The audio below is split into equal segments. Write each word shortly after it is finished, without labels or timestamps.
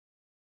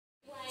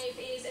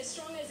as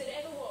strong as it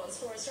ever was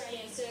for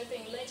Australian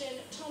surfing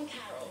legend Tom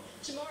Carroll.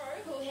 Tomorrow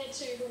he'll head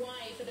to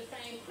Hawaii for the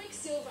famed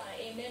Quicksilver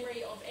in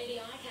memory of Eddie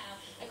Aikau,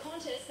 a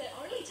contest that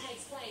only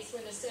takes place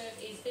when the surf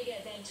is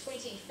bigger than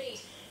 20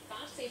 feet.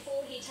 But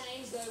before he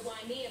tames the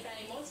Waimea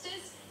Bay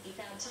monsters, he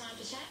found time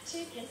to chat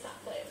to Ken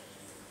Sutcliffe.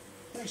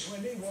 Thanks,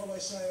 Wendy. While they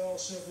say all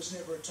surfers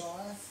never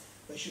retire,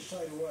 they should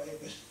fade away,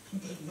 but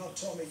not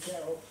Tommy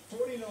Carroll.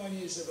 49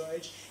 years of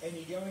age, and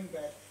you're going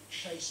back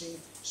chasing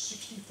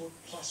 60-foot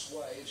plus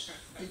waves,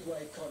 big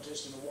wave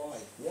contest in Hawaii.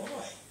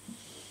 Why?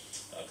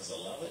 Because I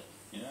love it,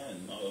 you know,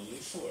 and I've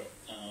lived for it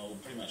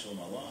pretty much all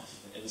my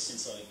life. Ever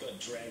since I got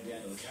dragged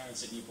down to the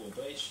currents at Newport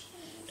Beach,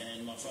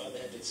 and my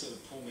father had to sort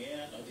of pull me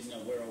out. I didn't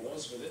know where I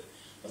was with it.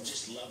 I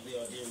just loved the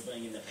idea of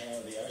being in the power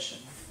of the ocean.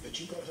 But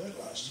you got hurt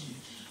last year.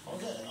 I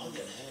got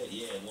hurt,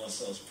 yeah,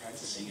 whilst I was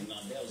practising, and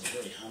that was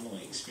a very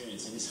humbling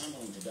experience, and it's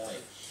humbling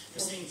today.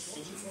 Because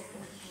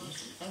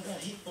I got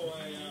hit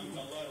by a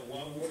load of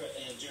wild water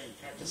during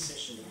practice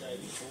session the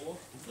day before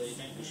the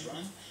event was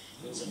run.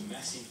 It was a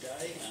massive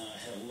day,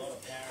 had a lot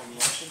of power in the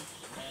ocean,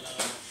 and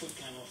my foot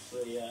came off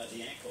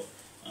the ankle,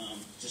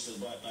 just at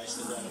the base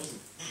of the boat. It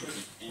wasn't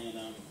pretty,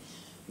 and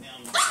now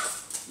I'm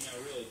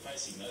really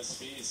facing those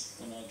fears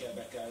when I go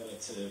back over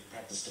to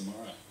practice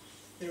tomorrow.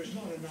 There is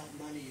not enough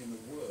money in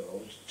the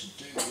world to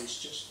do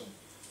this just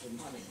for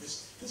money.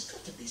 There's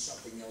got to be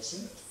something else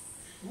in it.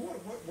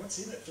 What's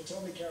in it for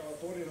Tommy Carroll,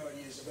 49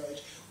 years of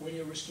age, when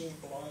you're risking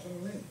life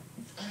and limb?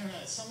 I don't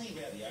know. Something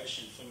about the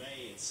ocean for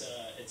me. It's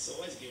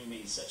always given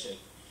me such a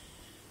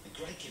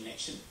great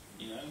connection,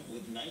 you know,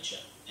 with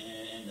nature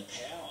and the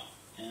power.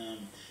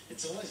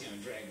 It's always going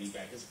to drag me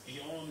back. It's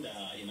beyond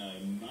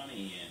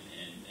money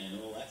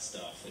and all that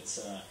stuff. It's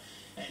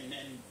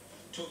and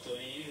talk to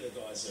any of the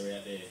guys that are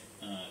out there,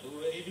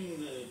 even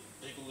the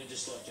people who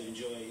just like to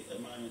enjoy a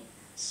moment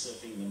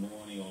surfing in the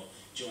morning or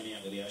joining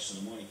up with the ocean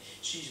in the morning.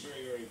 She's a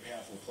very, very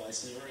powerful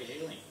place and very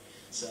healing.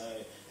 So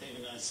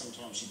even though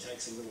sometimes she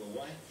takes a little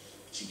away,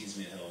 she gives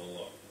me a hell of a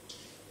lot.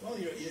 Well,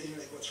 you're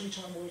what,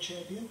 three-time world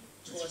champion?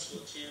 Twice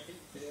world champion.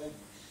 Yeah.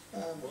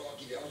 Well,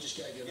 I just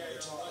gave you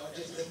another title. I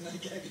just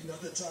gave you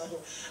another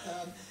title.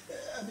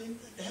 I mean,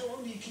 how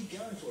long do you keep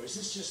going for? Is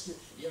this just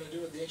you're going to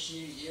do it the next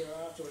year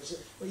after? Or is it,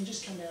 well, you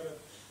just come out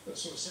of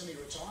sort of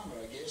semi-retirement,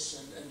 I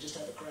guess, and just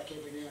have a crack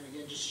every now and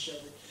again just to show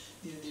that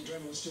the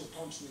adrenaline still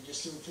pumps and you're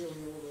still feeling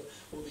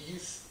all the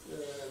youth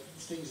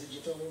things that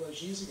you felt all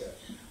those years ago?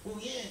 Well,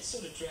 yeah, it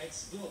sort of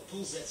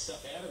pulls that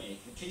stuff out of me.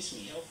 It keeps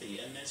me healthy,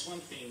 and that's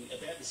one thing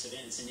about this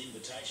event. It's an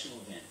invitational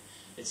event.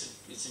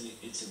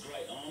 It's a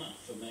great honour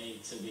for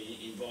me to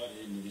be invited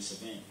into this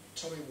event.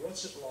 Tommy,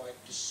 what's it like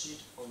to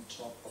sit on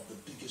top of the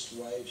biggest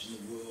waves in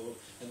the world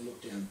and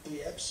look down?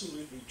 Be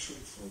absolutely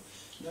truthful.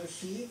 No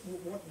fear?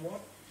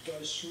 What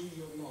goes through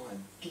your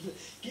mind?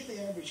 Give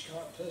the average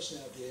person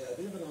out there a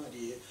bit of an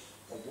idea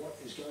of what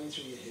is going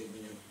through your head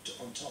when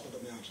you're on top of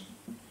the mountain.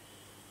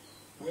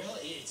 Well,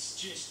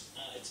 it's just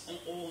it's an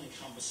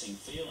all-encompassing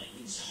feeling.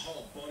 His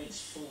whole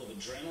body's full of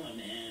adrenaline,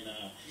 and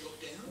you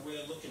look down?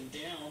 We're looking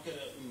down. Look at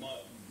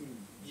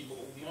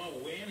my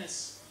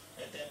awareness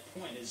at that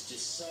point is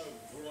just so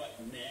bright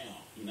now.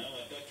 You know,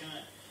 like I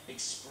can't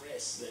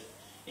express that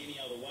any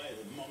other way.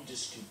 That I'm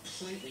just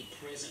completely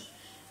present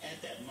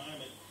at that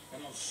moment,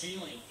 and I'm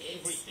feeling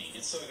everything.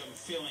 It's like I'm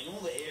feeling all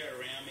the air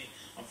around me.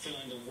 I'm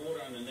feeling the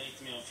water underneath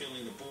me. I'm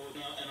feeling the board,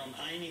 and I'm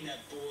aiming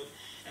that board,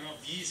 and I'm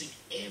using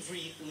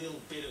every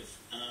little bit of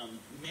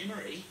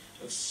memory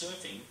of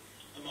surfing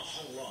in my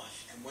whole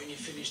life. And when you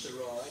finish the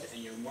ride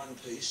and you're in one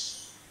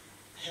piece,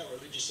 how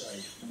religious are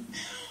you?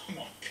 Oh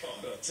my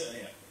God, I tell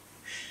you,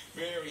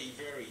 very,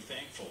 very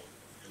thankful.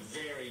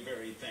 Very,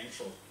 very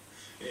thankful.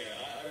 Yeah,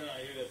 I don't know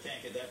who to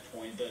thank at that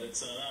point, but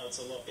it's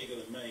a lot bigger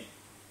than me.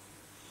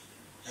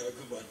 Have a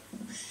good one.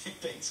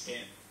 Thanks,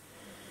 Ken.